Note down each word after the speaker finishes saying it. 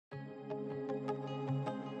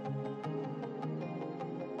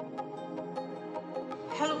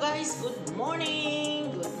Hello guys, good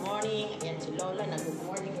morning! Good morning! Ayan si Lola na good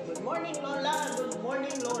morning. Good morning Lola! Good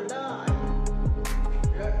morning Lola!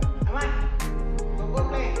 Ama! Go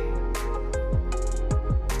play!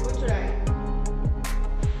 Go try!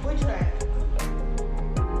 Go try!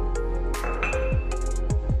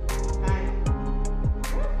 Hi!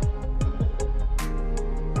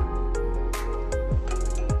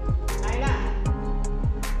 Hi na!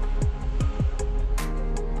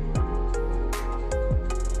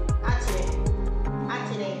 Ache!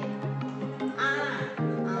 Ache ne! Ah!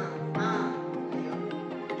 Ah! Ah! Ayun.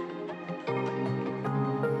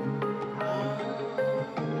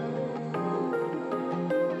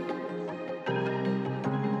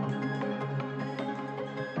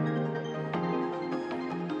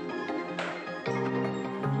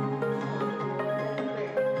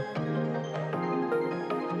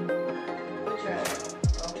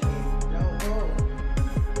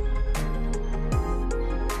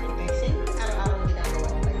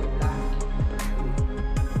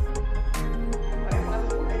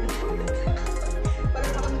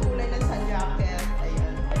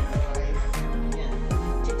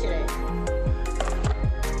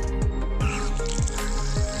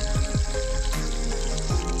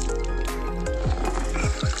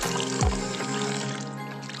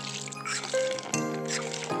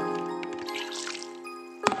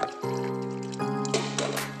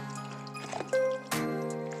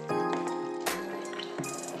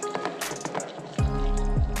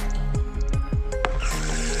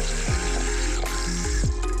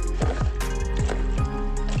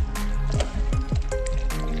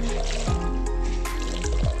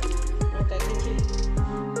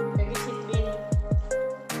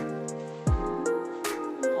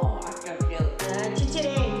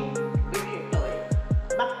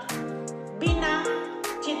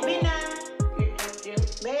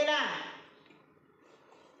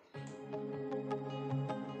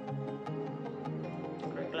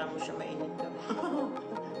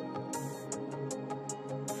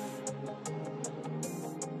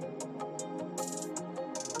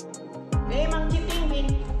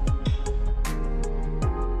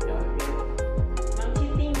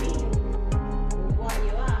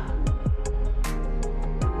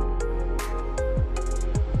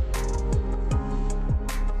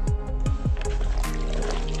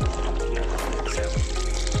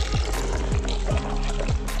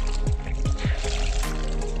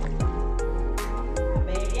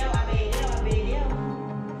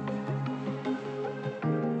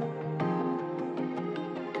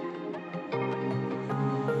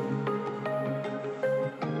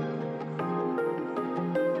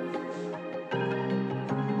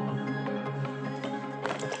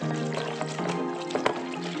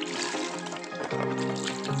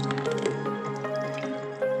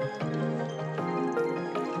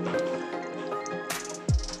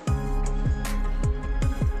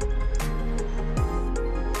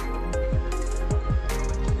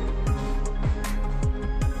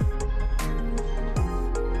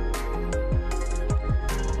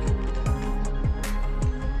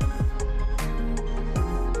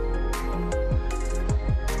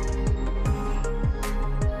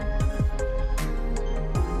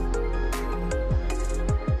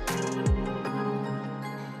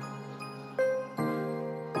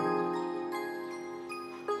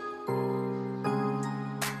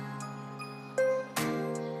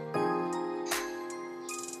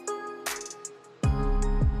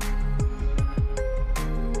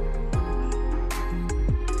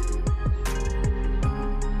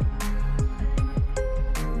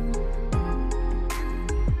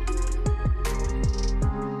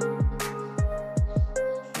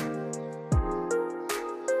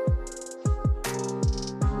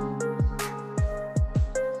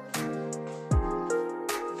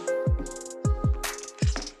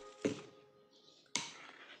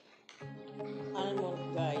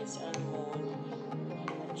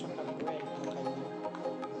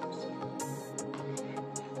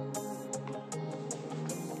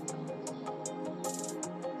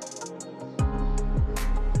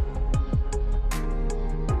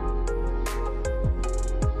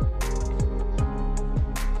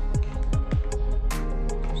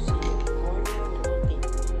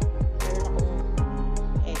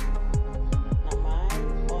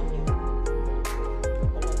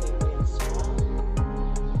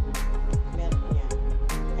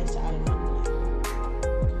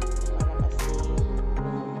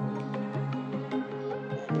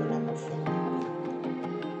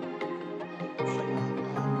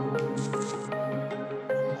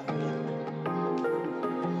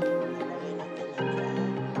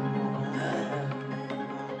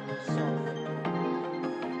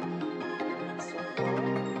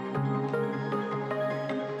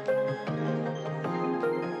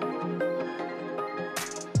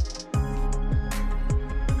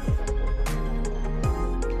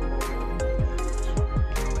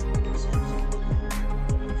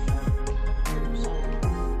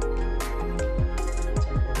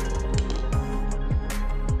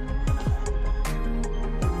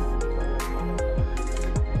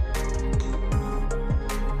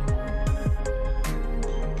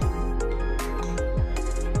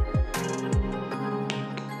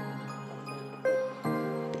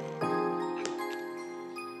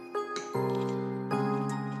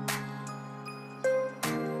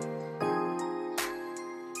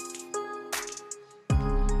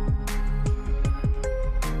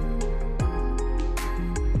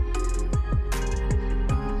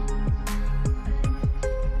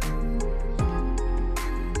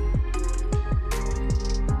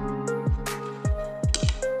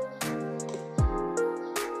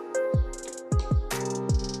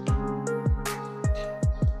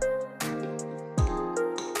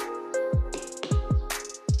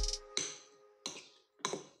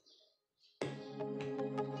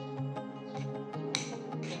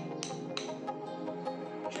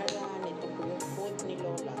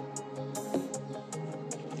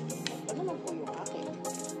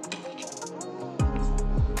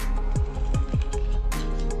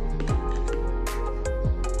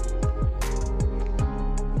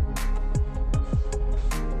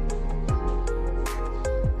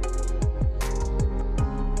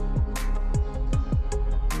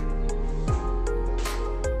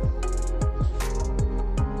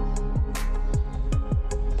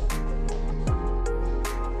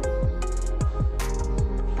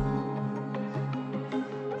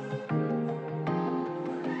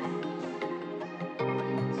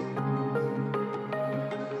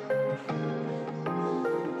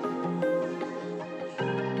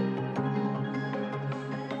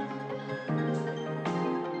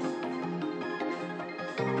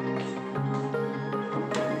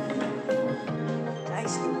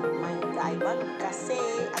 kasi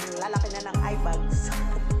ang lalaki na ng eye bags.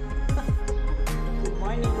 Good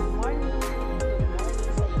morning, good morning. Good morning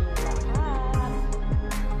sa inyong lahat.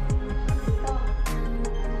 Dito.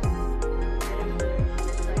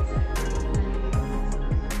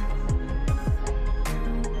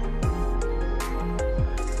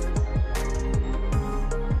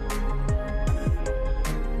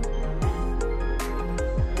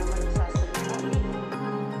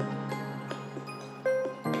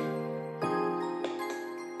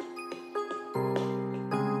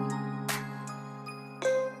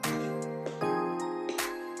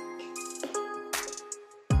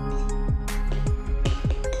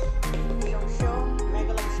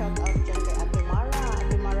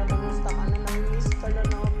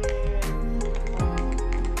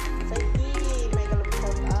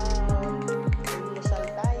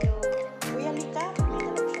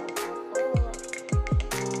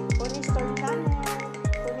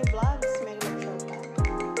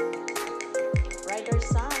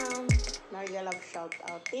 Shout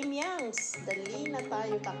out. Team Youngs, dali na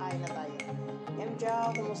tayo, kakain na tayo. MJ,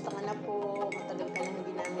 kumusta ka na po? Matagal ka na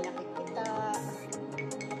hindi namin nakikita.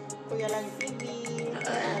 Kuya Lang TV,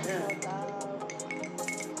 shout out.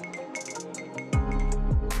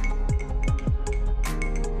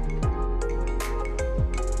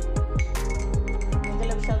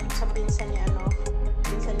 Nag-love shout sa pinsan ni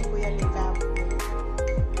pinsan ni Kuya Likap.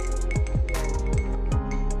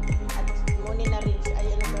 At muni na rin siya,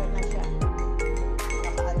 ay na siya.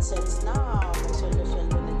 Naka-AdSense na, may sweldo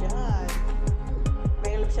na dyan.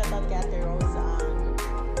 May love shoutout kay Ate Rosa.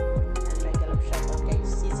 And may love shoutout kay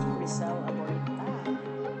Sisi Rizal Aborita.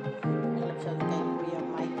 May love shoutout kay Kuya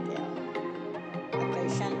Michael. At kay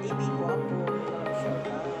Shan TV Guapo. May love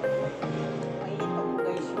shoutout. Mainit pa po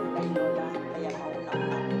guys yung kay Lola. Kaya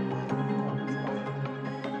mauna-una po.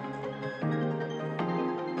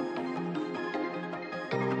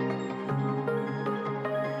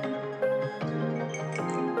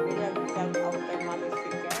 Shout out kay Mami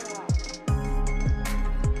Figuera.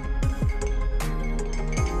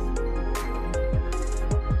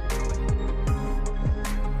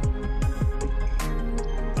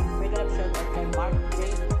 May love shout out kay Mark J.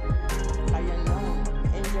 Kaya no.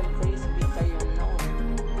 Angel Frisbee kaya no.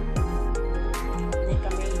 Nika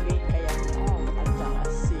May B kaya no. At saka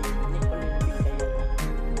si Nicolene B kaya no.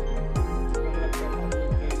 May love shout out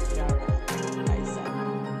kay Shara Liza.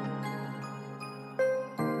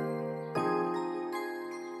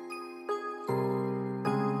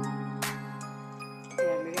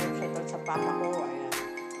 Sa papa ko, ayan,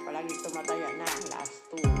 palagi tumataya na ang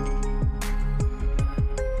last two.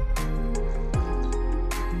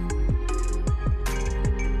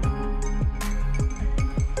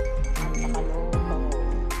 At sa kaloto.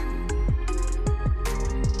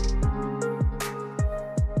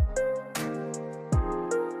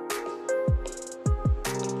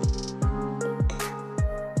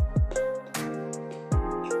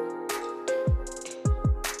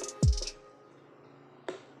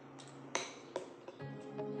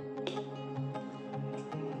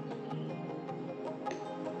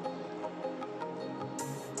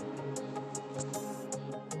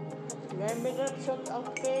 May shout out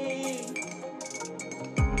kay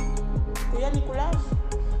Kuya Nicolas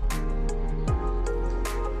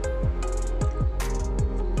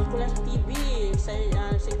TV,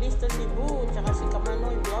 si Krista Cebu, tsaka si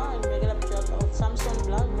Kamanoy Vlog. May shout out. Samson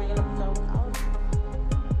Vlog, may shout out.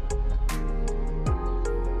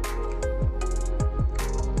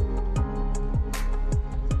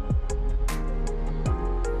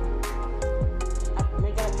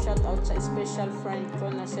 Shout out sa special friend ko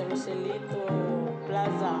na si Roselito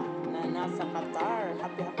Plaza na nasa Qatar.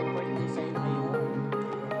 Happy birthday sa iyo ngayon.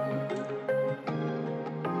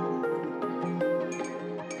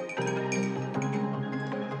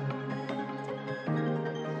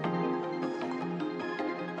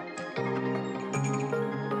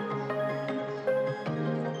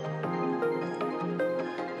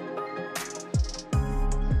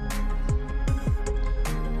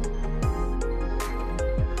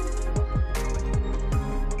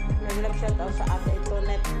 Shout out sa ate ito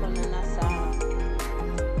net ko na nasa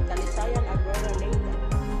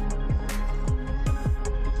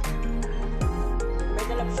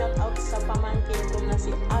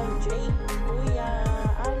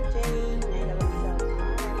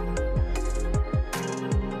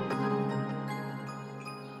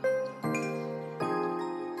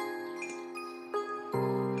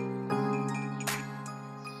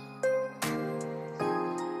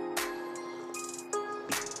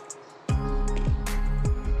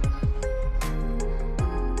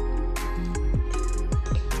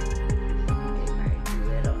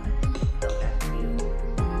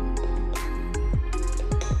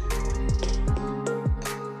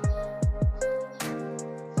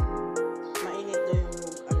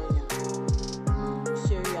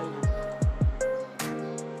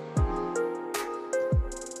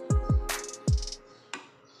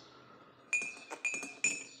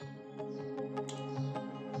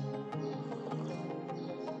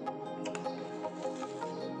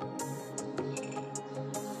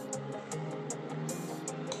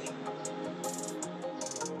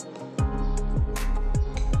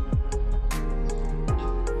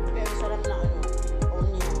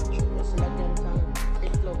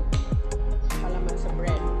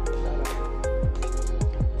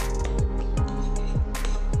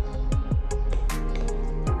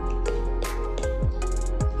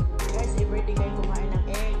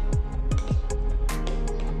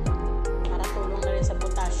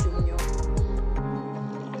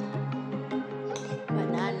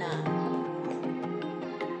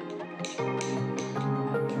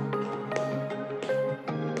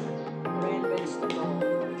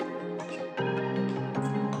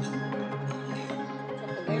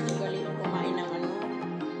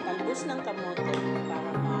ubos ng kamote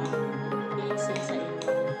para ma-cleansing sa inyo.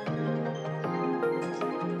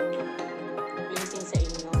 Cleansing sa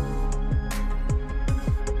inyo.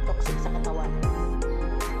 Toxic sa katawan.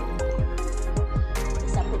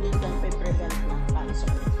 Isa po din dyan pre-prevent ng cancer.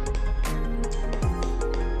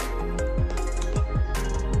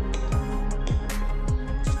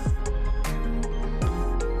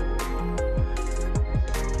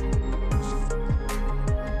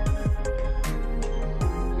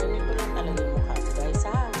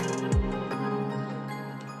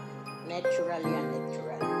 Natural yan,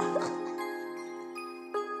 natural.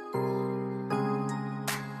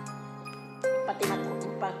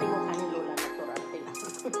 Pati mukha ni Lola natural din.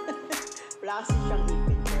 Wala kasi siyang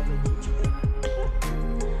ipin.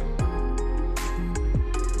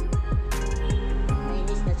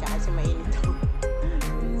 Mainis na siya kasi mainit to.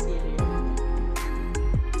 Yung cereal.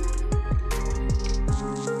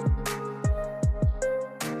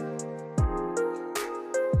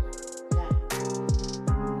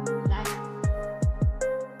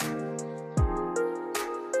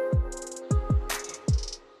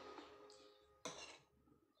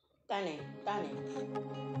 Tane.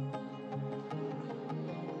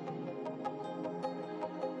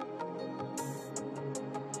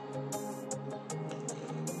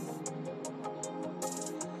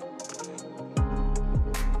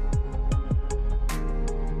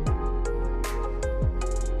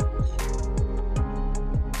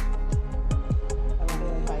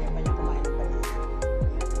 Kaya pa niya kumain ng banana.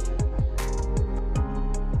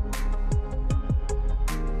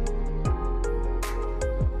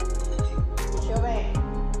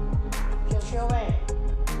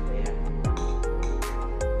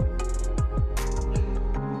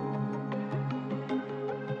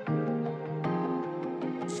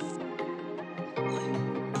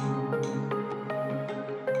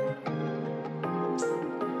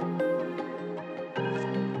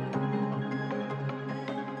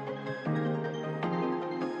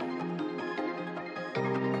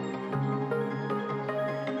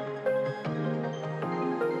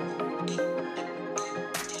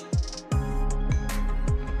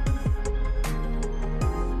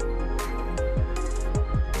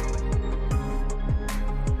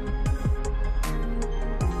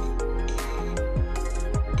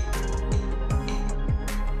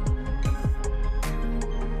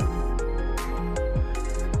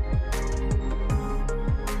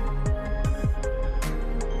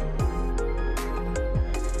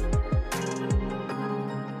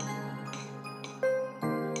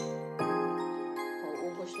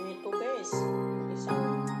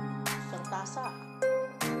 Isang tasa.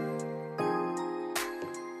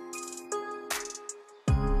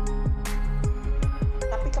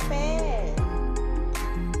 Kape-kape.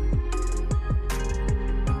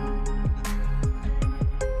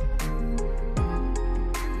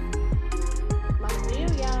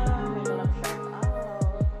 Magrilia, may love shout out.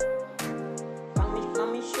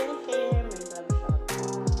 Mami Shelke, may love shout out.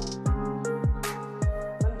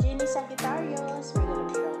 Ma'am Jenny Sagittarius, may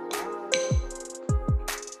love shout out.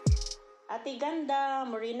 Ate Ganda,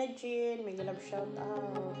 Marina Jean, may love shout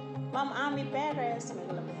out. Ma'am Ami Perez, may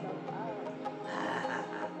love shout out.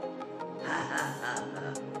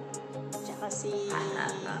 Tsaka si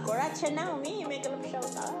Coracha Naomi, may love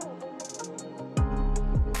shout out.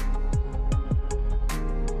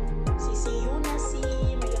 Si Yuna si,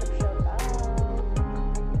 may love shout out.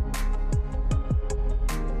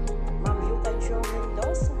 Ma'am Yuka Jo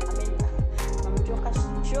Mendoza, Ma'am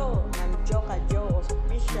Joka Jo,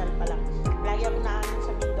 official pala. Lagi ako naano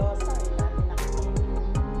sa Mendoza, dati nakikinig.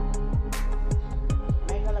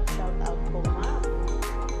 Mega love shout out po, ma'am.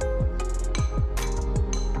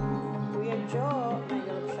 Kuya Jo,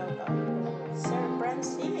 mega love shout out po. Sir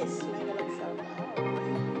Francis, mega love shout out.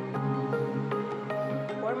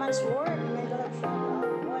 Foreman's work, mega love shout out.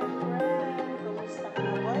 Boyfriend, kumusta ka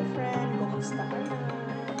na boyfriend? Kumusta ka na?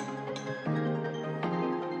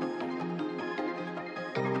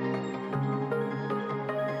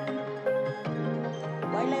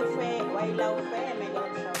 Wailaw Fe, mega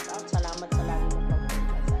love shout out. Salamat sa lagi mo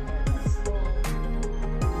pagpunta sa Ernesto.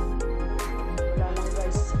 Wala lang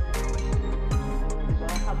guys.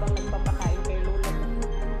 Diba? Habang nagpapakain kay Lola,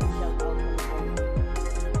 shout out po kayo.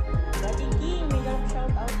 Daddy King, mega love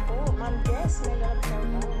shout out po. Ma'am Jess, mega love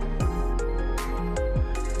shout out.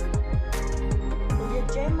 Kuya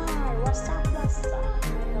Jemar, what's up? Mega love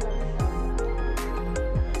shout out.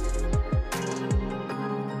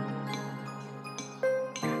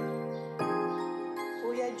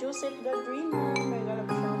 Joseph the Dreamer, mega love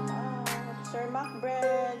shout out. Sir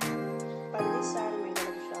Macbread Pandesal, mega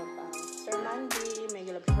love shout out. Sir Mandy,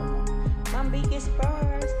 mega love shout out. Ma'am Vicky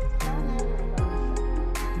Spurs,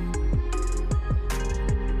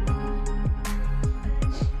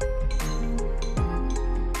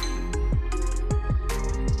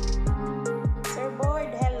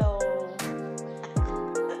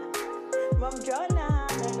 Ma'am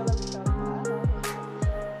Jonah, mega love shout out.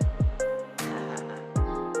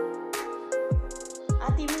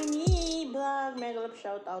 Ate Mimi Vlog, mega love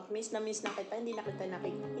shout out. Miss na kita, hindi na kita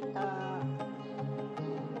nakikita.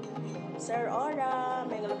 Sir Ora,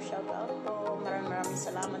 mega love shout out po. Maraming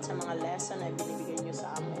salamat sa mga lesson na binibigay nyo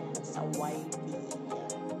sa amin sa YT.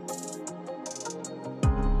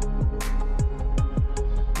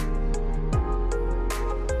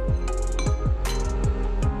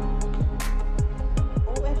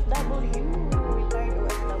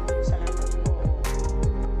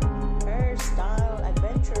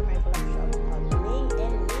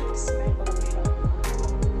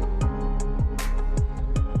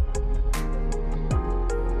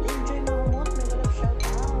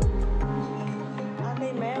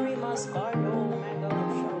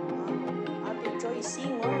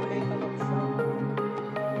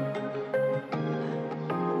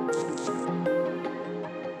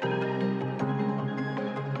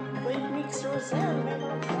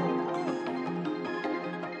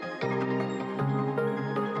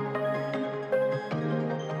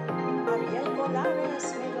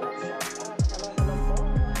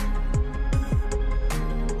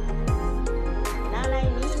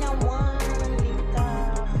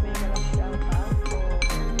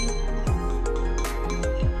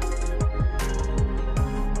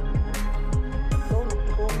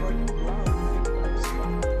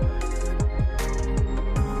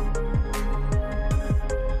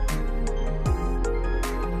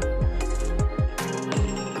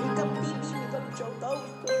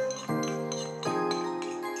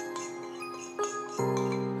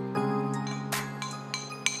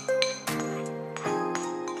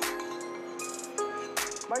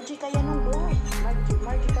 Margie kaya nung vlog. Margie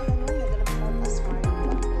kaya nung nag-alap siya as Margie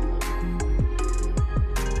vlog.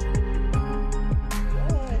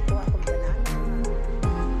 Yeah, ito akong banana.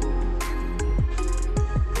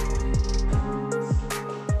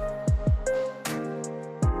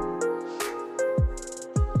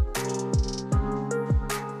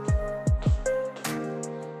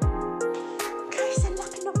 Guys, ang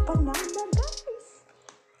laki ng banana, guys.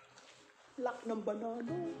 Laki ng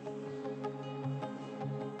banana.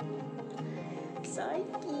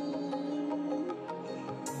 Saiki.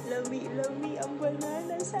 Lami ang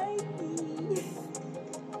banana, Saiki.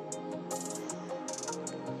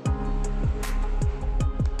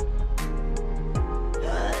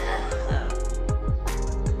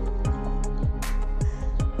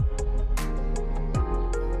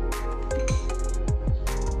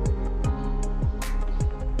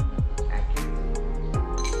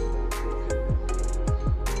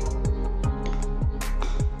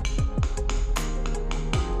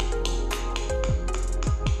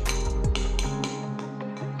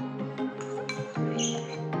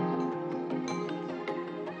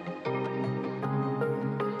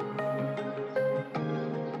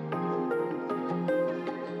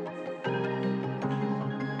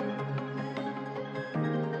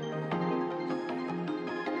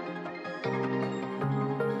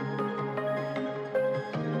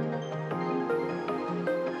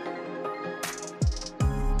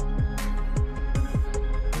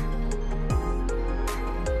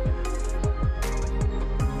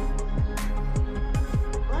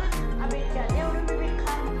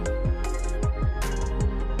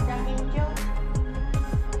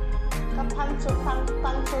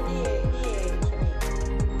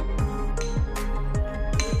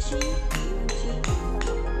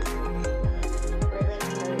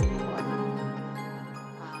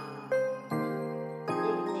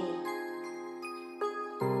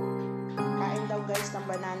 Guys ng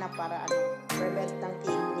banana para prevent ng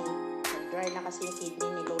kidney. Nag-dry na kasi yung kidney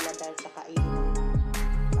ni Lola dahil sa kainom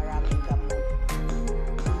maraming gamot.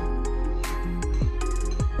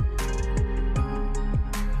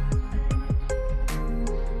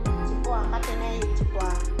 Chipwa, katinay chipwa.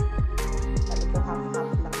 Sabi ko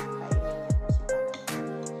half-half lang kainin niya kasi parang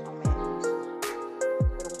mamaya gusto.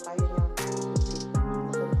 Pero kayo niya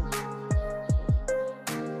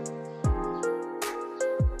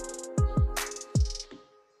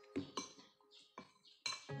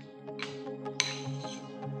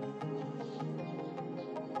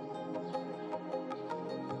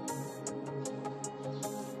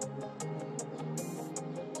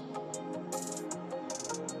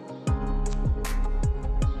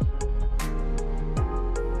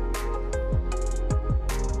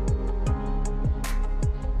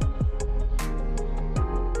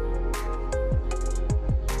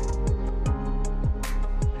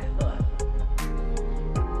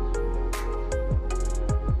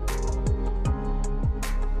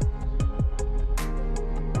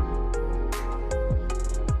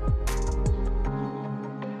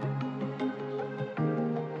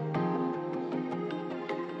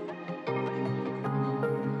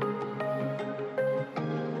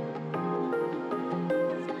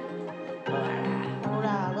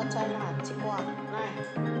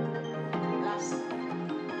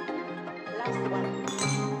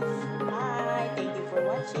Bye! Thank you for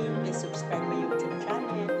watching. Please subscribe my YouTube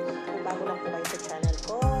channel. Kung bago lang po kayo sa channel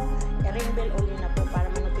ko, i-ring bell all yun na po para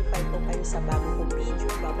ma-notify po kayo sa bago kong video.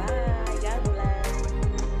 Bye-bye!